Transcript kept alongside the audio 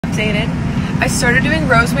updated. I started doing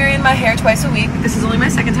rosemary in my hair twice a week. This is only my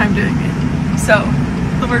second time doing it, so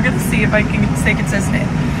we're gonna see if I can stay consistent.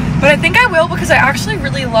 But I think I will because I actually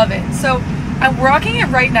really love it. So I'm rocking it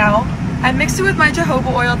right now. I mixed it with my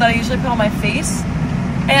jojoba oil that I usually put on my face,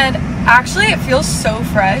 and actually it feels so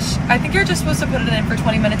fresh. I think you're just supposed to put it in for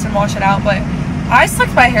 20 minutes and wash it out, but I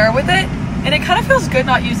slicked my hair with it and it kind of feels good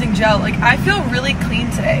not using gel. Like, I feel really clean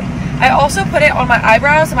today. I also put it on my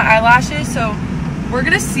eyebrows and my eyelashes, so we're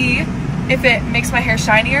gonna see if it makes my hair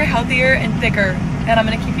shinier, healthier, and thicker, and I'm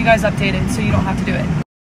gonna keep you guys updated so you don't have to do it.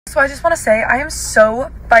 So I just want to say I am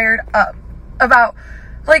so fired up about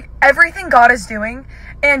like everything God is doing,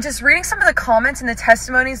 and just reading some of the comments and the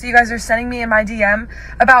testimonies that you guys are sending me in my DM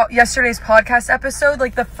about yesterday's podcast episode,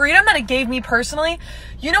 like the freedom that it gave me personally.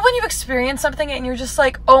 You know when you experience something and you're just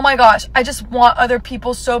like, oh my gosh, I just want other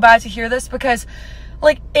people so bad to hear this because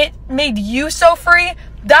like it made you so free.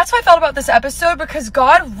 That's how I felt about this episode, because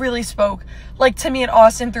God really spoke like to me and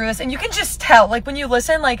Austin through this, and you can just tell like when you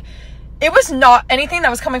listen, like it was not anything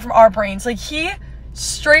that was coming from our brains. Like, he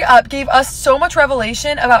straight up gave us so much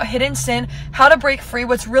revelation about hidden sin, how to break free,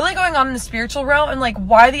 what's really going on in the spiritual realm, and like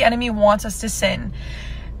why the enemy wants us to sin.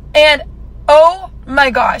 And oh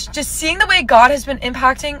my gosh, just seeing the way God has been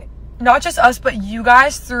impacting not just us but you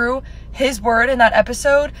guys through his word in that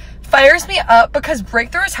episode fires me up, because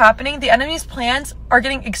breakthrough is happening, the enemy's plans are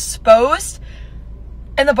getting exposed,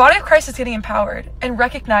 and the body of Christ is getting empowered and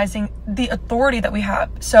recognizing the authority that we have.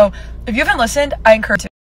 So if you haven't listened, I encourage you.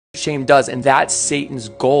 Shame does, and that's Satan's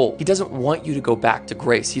goal. He doesn't want you to go back to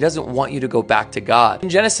grace. He doesn't want you to go back to God. In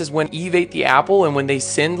Genesis, when Eve ate the apple and when they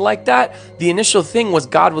sinned like that, the initial thing was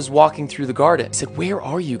God was walking through the garden. He said, where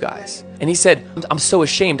are you guys? And he said, I'm so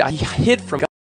ashamed. I hid from God.